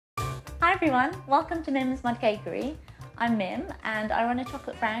Hi everyone, welcome to Mim's Mudcakery. I'm Mim and I run a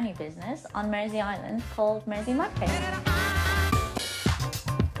chocolate brownie business on Mersey Island called Mersey Mudcake.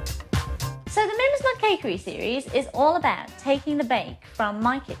 So the Mim's Mudcakery series is all about taking the bake from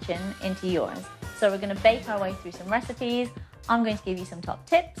my kitchen into yours. So we're going to bake our way through some recipes, I'm going to give you some top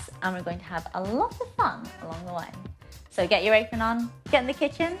tips and we're going to have a lot of fun along the way. So get your apron on, get in the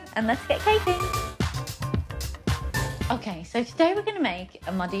kitchen and let's get caking. Okay, so today we're going to make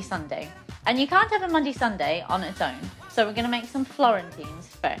a Muddy Sundae. And you can't have a Muddy Sundae on its own. So we're going to make some Florentines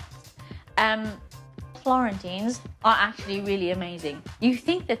first. Florentines are actually really amazing. You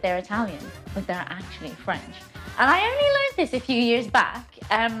think that they're Italian, but they're actually French. And I only learned this a few years back.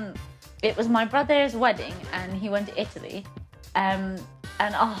 It was my brother's wedding and he went to Italy.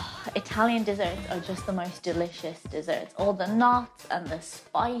 Italian desserts are just the most delicious desserts. All the nuts and the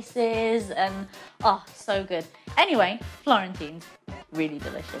spices and so good. Anyway, Florentines, really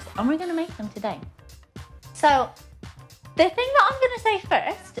delicious. And we're gonna make them today. So the thing that I'm gonna say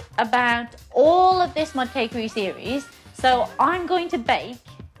first about all of this Mudcakery series, so I'm going to bake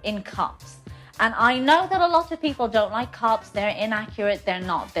in cups. And I know that a lot of people don't like cups, they're inaccurate, they're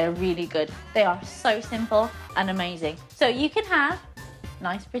not, they're really good. They are so simple and amazing. So you can have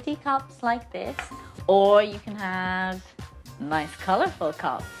nice pretty cups like this, or you can have nice colorful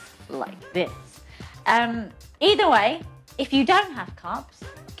cups like this. Either way, if you don't have cups,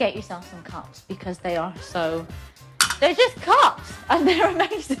 get yourself some cups because they're just cups and they're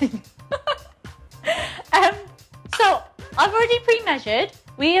amazing. So I've already pre-measured.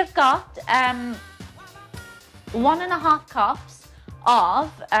 We have got 1.5 cups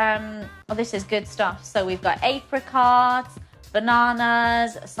of, this is good stuff. So we've got apricots,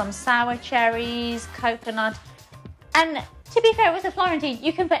 bananas, some sour cherries, coconut. And to be fair, with a Florentine,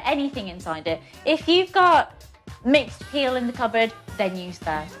 you can put anything inside it. If you've got mixed peel in the cupboard, then use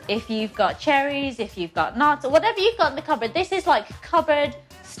that. If you've got cherries, if you've got nuts, or whatever you've got in the cupboard, this is like cupboard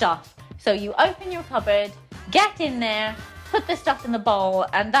stuff. So you open your cupboard, get in there, put the stuff in the bowl,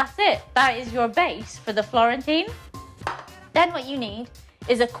 and that's it. That is your base for the Florentine. Then what you need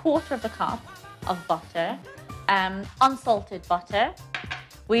is 1/4 cup of butter, unsalted butter.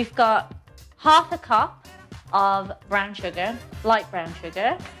 We've got 1/2 cup of brown sugar, light brown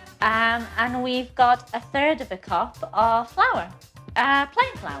sugar, and we've got 1/3 cup of flour,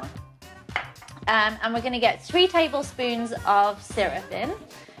 plain flour. And we're going to get 3 tablespoons of syrup in,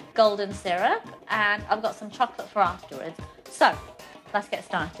 golden syrup, and I've got some chocolate for afterwards. So let's get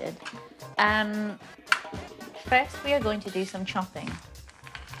started. First we are going to do some chopping.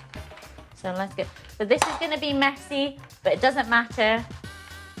 So this is going to be messy, but it doesn't matter.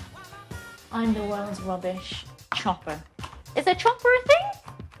 I'm the world's rubbish chopper. Is a chopper a thing?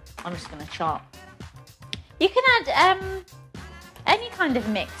 I'm just going to chop. You can add any kind of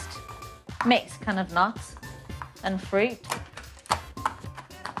mixed kind of nuts and fruit.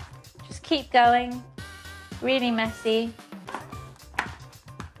 Just keep going. Really messy.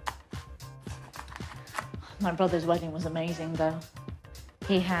 My brother's wedding was amazing though.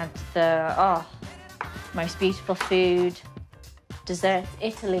 He had the most beautiful food, desserts.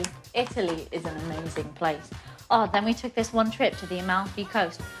 Italy is an amazing place. Then we took this one trip to the Amalfi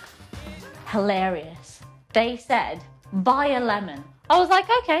Coast. Hilarious. They said, buy a lemon. I was like,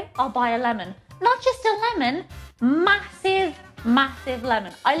 okay, I'll buy a lemon. Not just a lemon, massive, massive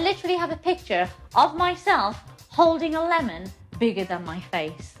lemon. I literally have a picture of myself holding a lemon bigger than my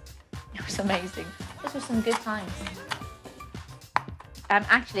face. It was amazing. Those were some good times.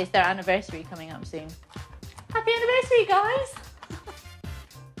 Actually, it's their anniversary coming up soon. Happy anniversary, guys!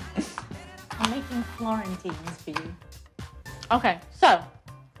 I'm making Florentines for you. Okay, so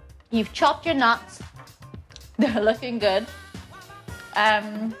you've chopped your nuts. They're looking good.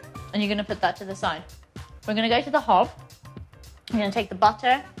 And you're going to put that to the side. We're going to go to the hob. You're going to take the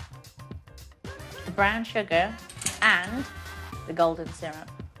butter, the brown sugar, and the golden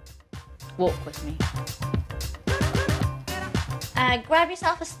syrup. Walk with me. Grab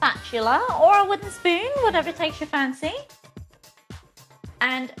yourself a spatula or a wooden spoon, whatever takes your fancy.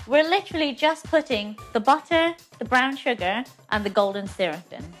 And we're literally just putting the butter, the brown sugar, and the golden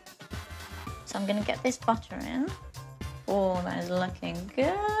syrup in. So I'm going to get this butter in. Oh, that is looking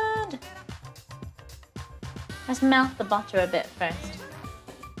good. Let's melt the butter a bit first.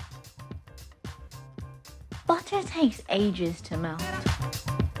 Butter takes ages to melt.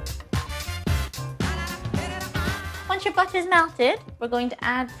 Once your butter's melted, we're going to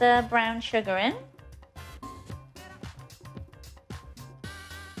add the brown sugar in.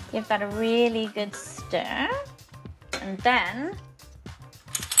 Give that a really good stir. And then,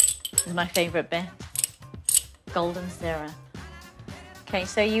 this is my favorite bit, golden syrup. Okay,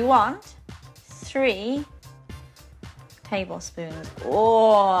 so you want 3 tablespoons.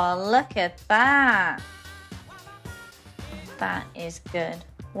 Oh, look at that. That is good.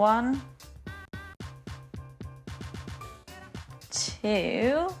 1,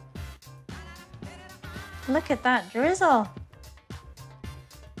 2. Look at that drizzle.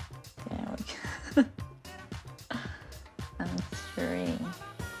 There we go. And 3.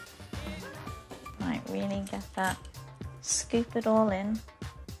 Might really get that. Scoop it all in.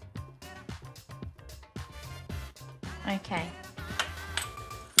 Okay.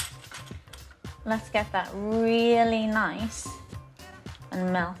 Let's get that really nice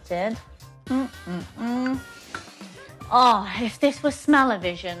and melted. Oh, if this was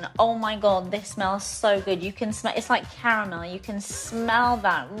smell-o-vision, oh my God, this smells so good. You can smell, it's like caramel. You can smell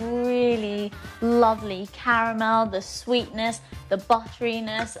that really lovely caramel, the sweetness, the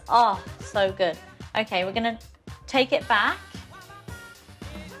butteriness. Oh, so good. Okay, we're gonna take it back.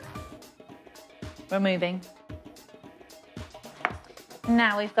 Removing.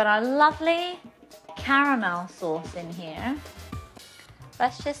 Now we've got our lovely caramel sauce in here.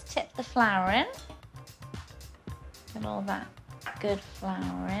 Let's just tip the flour in. Get all that good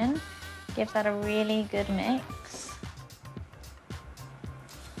flour in. Give that a really good mix.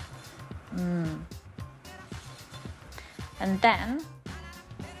 And then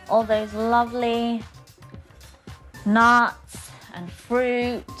all those lovely nuts and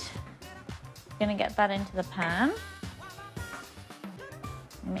fruit. Gonna get that into the pan.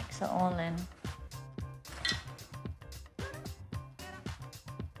 Mix it all in.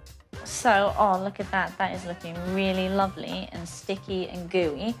 So, oh, look at that. That is looking really lovely and sticky and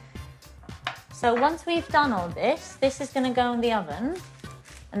gooey. So once we've done all this is going to go in the oven,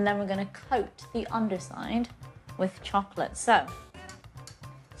 and then we're going to coat the underside with chocolate. So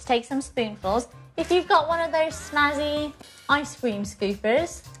let's take some spoonfuls. If you've got one of those snazzy ice cream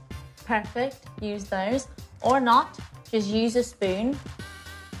scoopers, perfect, use those. Or not, just use a spoon.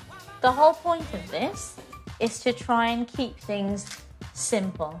 The whole point of this is to try and keep things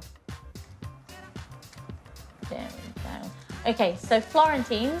simple. There we go. Okay, so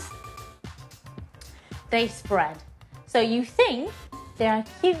Florentines, they spread. So you think they're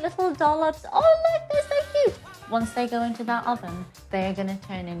cute little dollops. Oh, look, they're so cute. Once they go into that oven, they're going to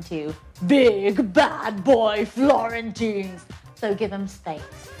turn into big bad boy Florentines. So give them space.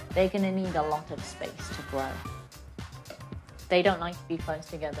 They're going to need a lot of space to grow. They don't like to be close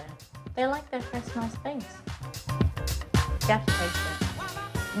together. They like their personal space. You have to taste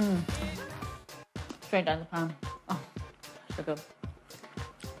it. Straight down the pan. Oh, so good.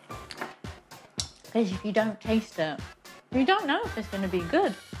 Because if you don't taste it, you don't know if it's going to be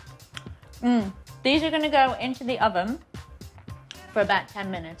good. These are going to go into the oven for about 10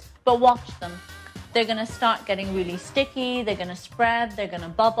 minutes. But watch them. They're going to start getting really sticky. They're going to spread. They're going to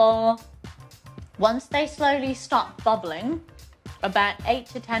bubble. Once they slowly stop bubbling, about 8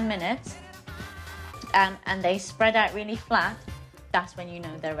 to 10 minutes, and they spread out really flat, that's when you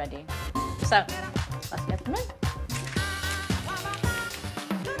know they're ready. So, let's get them in.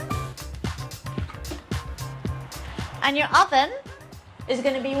 And your oven is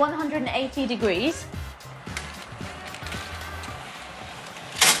going to be 180 degrees.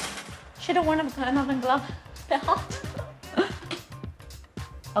 Should have worn an oven glove. They're hot.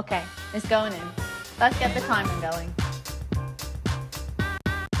 Okay, it's going in. Let's get the timer going.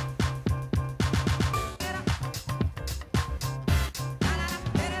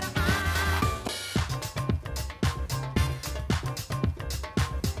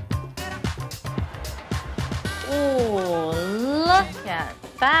 Oh, look at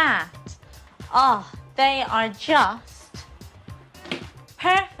that. Oh, they are just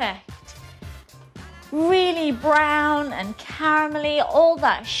perfect. Really brown and caramelly. All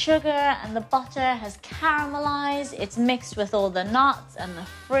that sugar and the butter has caramelized. It's mixed with all the nuts and the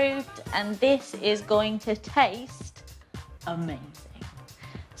fruit, and this is going to taste amazing.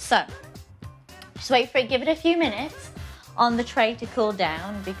 So, just wait for it. Give it a few minutes on the tray to cool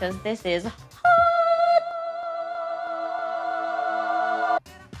down, because this is hot.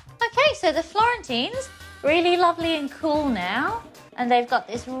 Okay, so the Florentines, really lovely and cool now. And they've got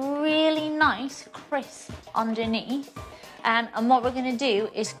this really nice crisp underneath. And what we're going to do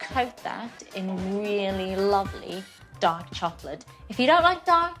is coat that in really lovely dark chocolate. If you don't like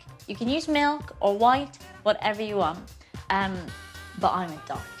dark, you can use milk or white, whatever you want. But I'm a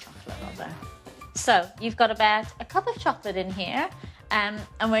dark chocolate lover. So you've got about a cup of chocolate in here. And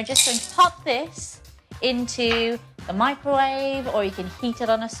we're just going to pop this into the microwave, or you can heat it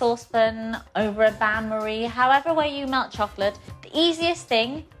on a saucepan over a bain-marie, however way you melt chocolate. The easiest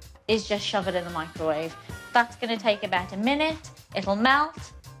thing is just shove it in the microwave. That's going to take about a minute. It'll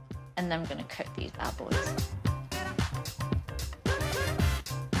melt, And then I'm gonna cook these bad boys.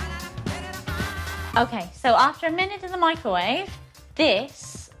 Okay, so after a minute in the microwave,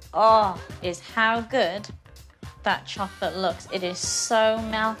 this, is how good that chocolate looks. It is so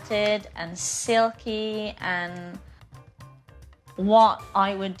melted and silky, and what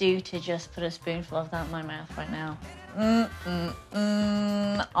I would do to just put a spoonful of that in my mouth right now.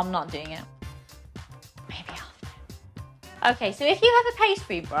 I'm not doing it. Maybe after. Okay, so if you have a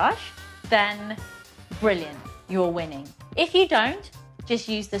pastry brush, then brilliant, you're winning. If you don't, just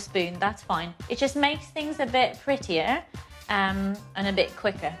use the spoon, that's fine. It just makes things a bit prettier and a bit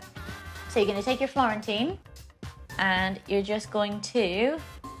quicker. So you're gonna take your Florentine and you're just going to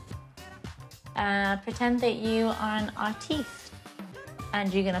pretend that you are an artiste,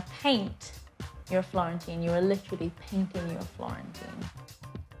 and you're gonna paint your Florentine. You are literally painting your Florentine.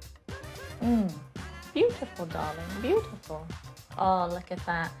 Beautiful, darling, beautiful. Oh, look at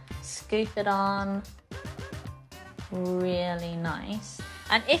that. Scoop it on. Really nice.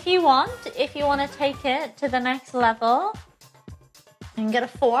 And if you want to take it to the next level, you can get a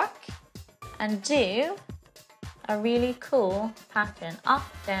fork and do a really cool pattern. Up,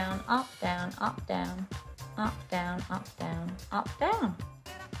 down, up, down, up, down, up, down, up, down, up, down.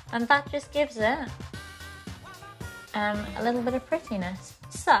 And that just gives it a little bit of prettiness.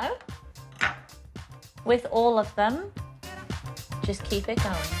 So, with all of them, just keep it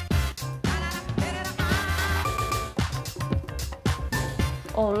going.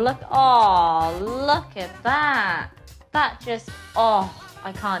 Oh, look at that. That just, I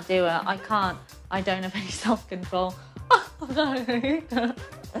can't do it. I don't have any self-control.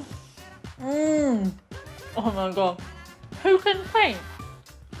 Oh my God. Who can paint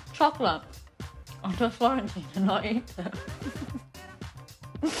chocolate onto a Florentine and not eat it?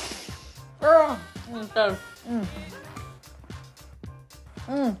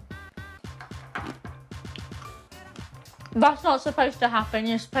 That's not supposed to happen.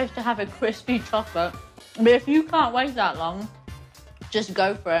 You're supposed to have a crispy chocolate. But if you can't wait that long, just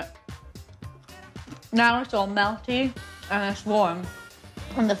go for it. Now it's all melty and it's warm.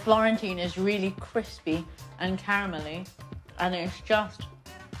 And the Florentine is really crispy and caramelly. And it's just...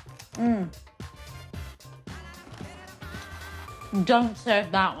 Don't serve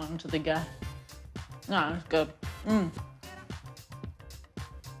that one to the guest. No, it's good.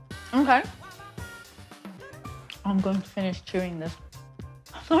 Okay. I'm going to finish chewing this.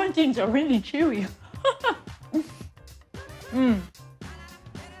 Florentines are really chewy.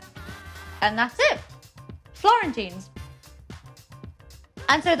 And that's it. Florentines.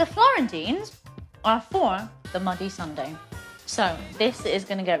 And so the Florentines are for the Muddy Sundae. So this is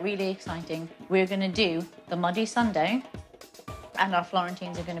going to get really exciting. We're going to do the Muddy Sundae and our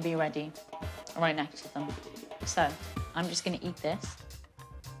Florentines are going to be ready right next to them. So I'm just going to eat this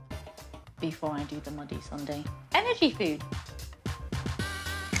before I do the Muddy Sundae. Energy food.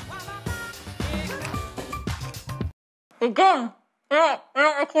 Again, not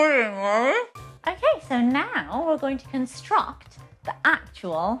recording, right? Okay, so now we're going to construct the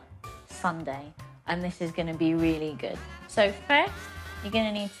actual sundae, and this is going to be really good. So first, you're going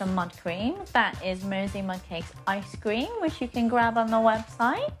to need some mud cream. That is Mersey Mudcakes ice cream, which you can grab on the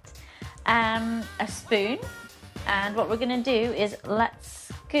website. A spoon, and what we're going to do is let's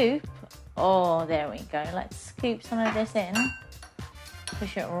scoop. Oh, there we go. Let's scoop some of this in.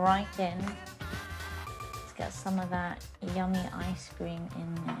 Push it right in. Let's get some of that yummy ice cream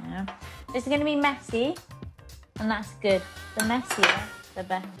in there. This is going to be messy, and that's good. The messier, the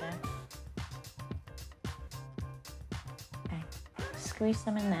better. Okay, squeeze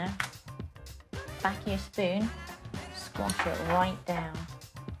some in there. Back of your spoon, squash it right down.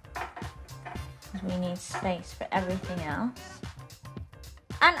 Because we need space for everything else.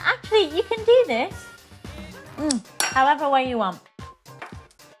 And actually, you can do this however way you want.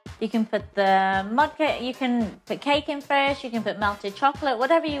 You can put the mudcake, you can put cake in first, you can put melted chocolate,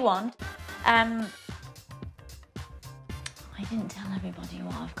 whatever you want. I didn't tell everybody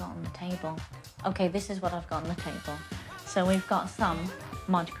what I've got on the table. Okay, this is what I've got on the table. So we've got some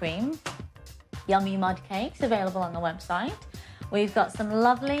mud cream, yummy mud cakes available on the website. We've got some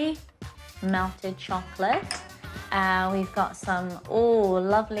lovely melted chocolate. We've got some,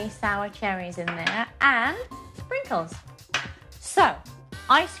 lovely sour cherries in there and sprinkles. So,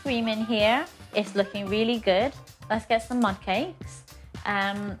 ice cream in here. It's looking really good. Let's get some mud cakes.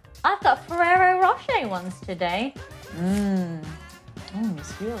 I've got Ferrero Rocher ones today.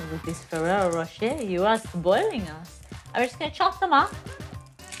 Monsieur, with this Ferrero Rocher, you are spoiling us. I'm just going to chop them up.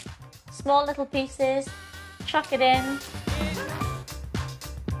 Small little pieces. Chuck it in.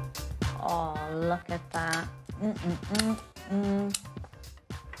 Oh, look at that.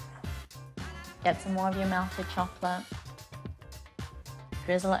 Get some more of your melted chocolate.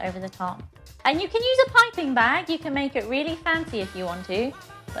 Drizzle it over the top. And you can use a piping bag. You can make it really fancy if you want to,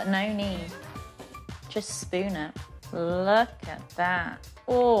 but no need. Just spoon it. Look at that.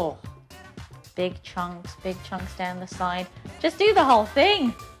 Oh, big chunks down the side. Just do the whole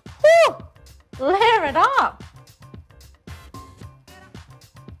thing. Woo! Layer it up.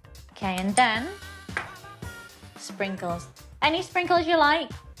 Okay, and then sprinkles. Any sprinkles you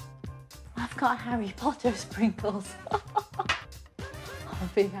like? I've got Harry Potter sprinkles. I'm a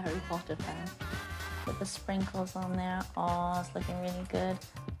big Harry Potter fan. Put the sprinkles on there. Oh, it's looking really good.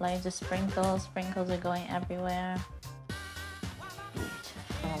 Loads of sprinkles. Sprinkles are going everywhere.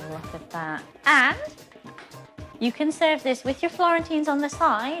 Beautiful, look at that. And you can serve this with your Florentines on the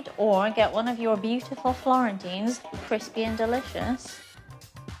side, or get one of your beautiful Florentines, crispy and delicious.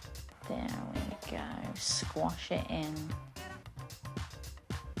 There we go. Squash it in.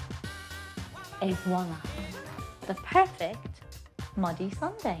 Et voila. The perfect Muddy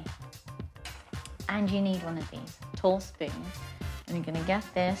Sundae. And you need one of these tall spoons. And you're gonna get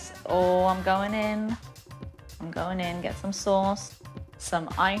this. Oh, I'm going in. Get some sauce, some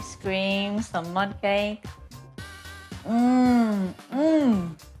ice cream, some mud cake. I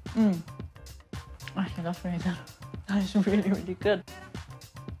think that's really good. That is really, really good.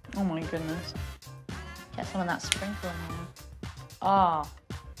 Oh my goodness. Get some of that sprinkle in there. Oh,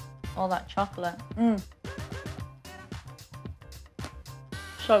 all that chocolate.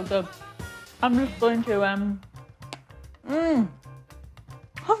 So good. I'm just going to, I'm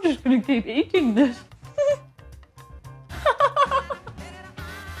just going to keep eating this.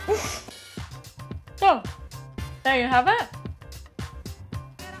 So, there you have it.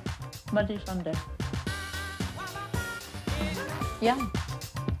 Muddy Sundae. Yum.